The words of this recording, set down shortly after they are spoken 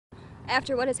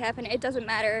after what has happened, it doesn't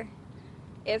matter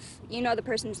if you know the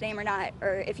person's name or not,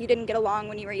 or if you didn't get along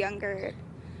when you were younger.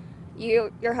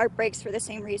 Your heart breaks for the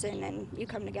same reason, and you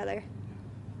come together.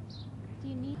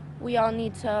 We all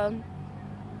need to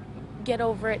get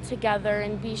over it together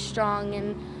and be strong.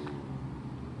 And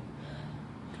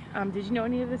did you know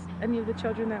any of the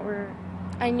children that were?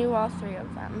 I knew all 3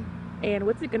 of them. And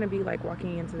what's it going to be like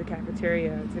walking into the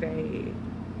cafeteria today?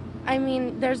 I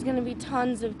mean, there's going to be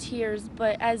tons of tears,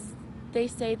 but as they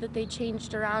say that they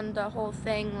changed around the whole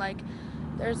thing, like,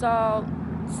 there's all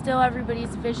still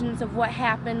everybody's visions of what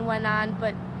happened went on,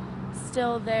 but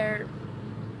still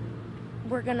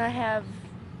we're going to have,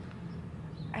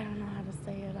 I don't know how to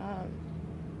say it,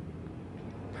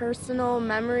 personal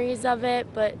memories of it,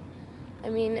 but I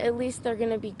mean, at least they're going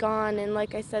to be gone, and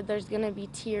like I said, there's going to be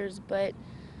tears, but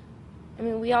I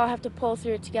mean, we all have to pull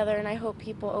through it together, and I hope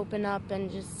people open up and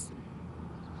just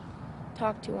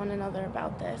talk to one another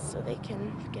about this so they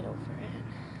can get over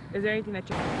it. Is there anything that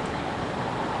you...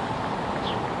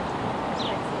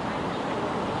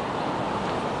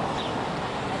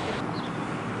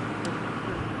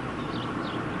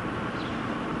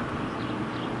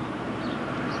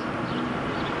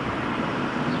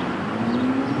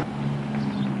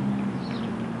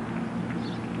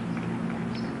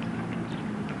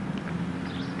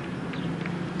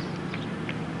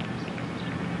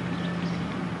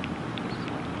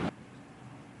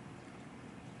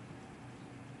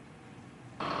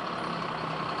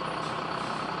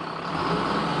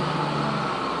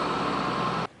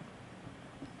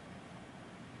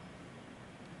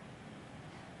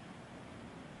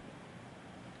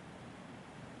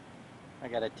 I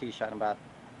got a T-shot in about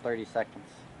 30 seconds.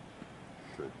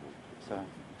 So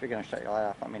if you're going to shut your light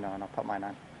off, let me know and I'll put mine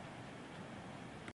on.